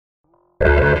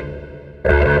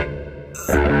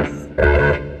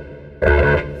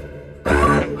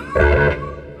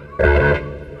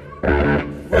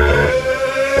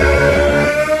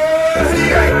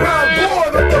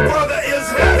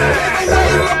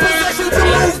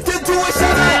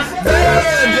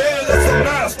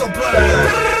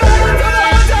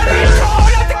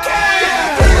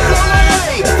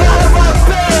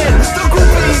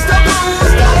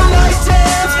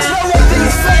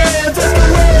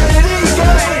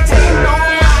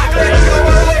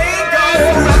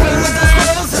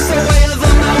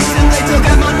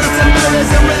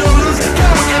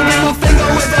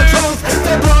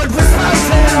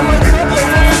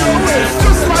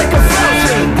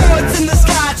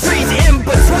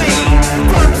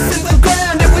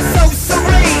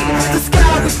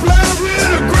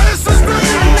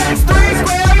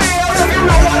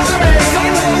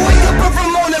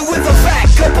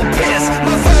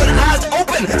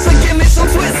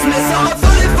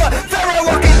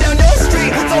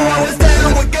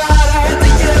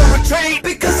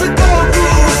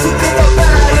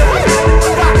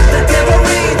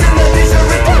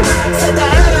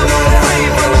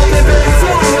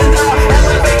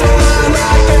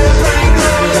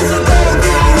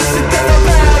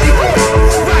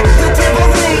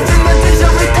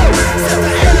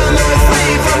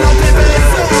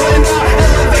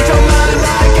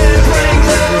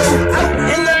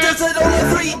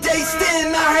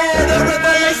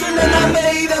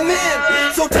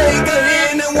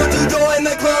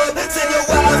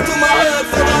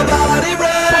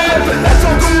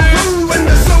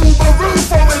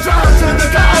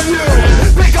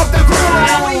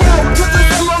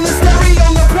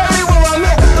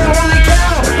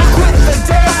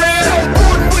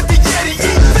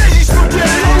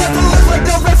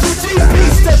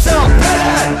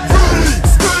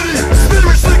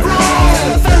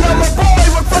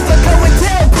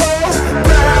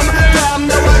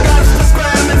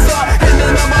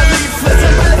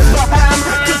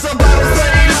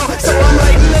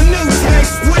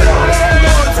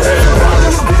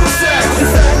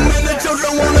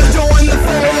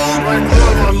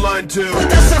Put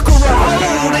that sucker a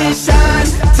hold and shine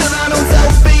till I don't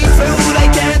self-be true.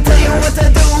 They can't tell you what to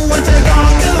do, what you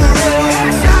gon' do.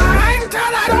 Shine till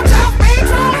I don't self-be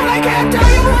true. They can't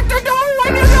tell you what to do,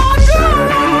 what you gon' do.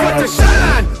 Got to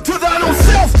shine till I don't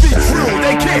self-be true.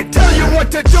 They can't tell you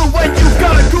what to do when you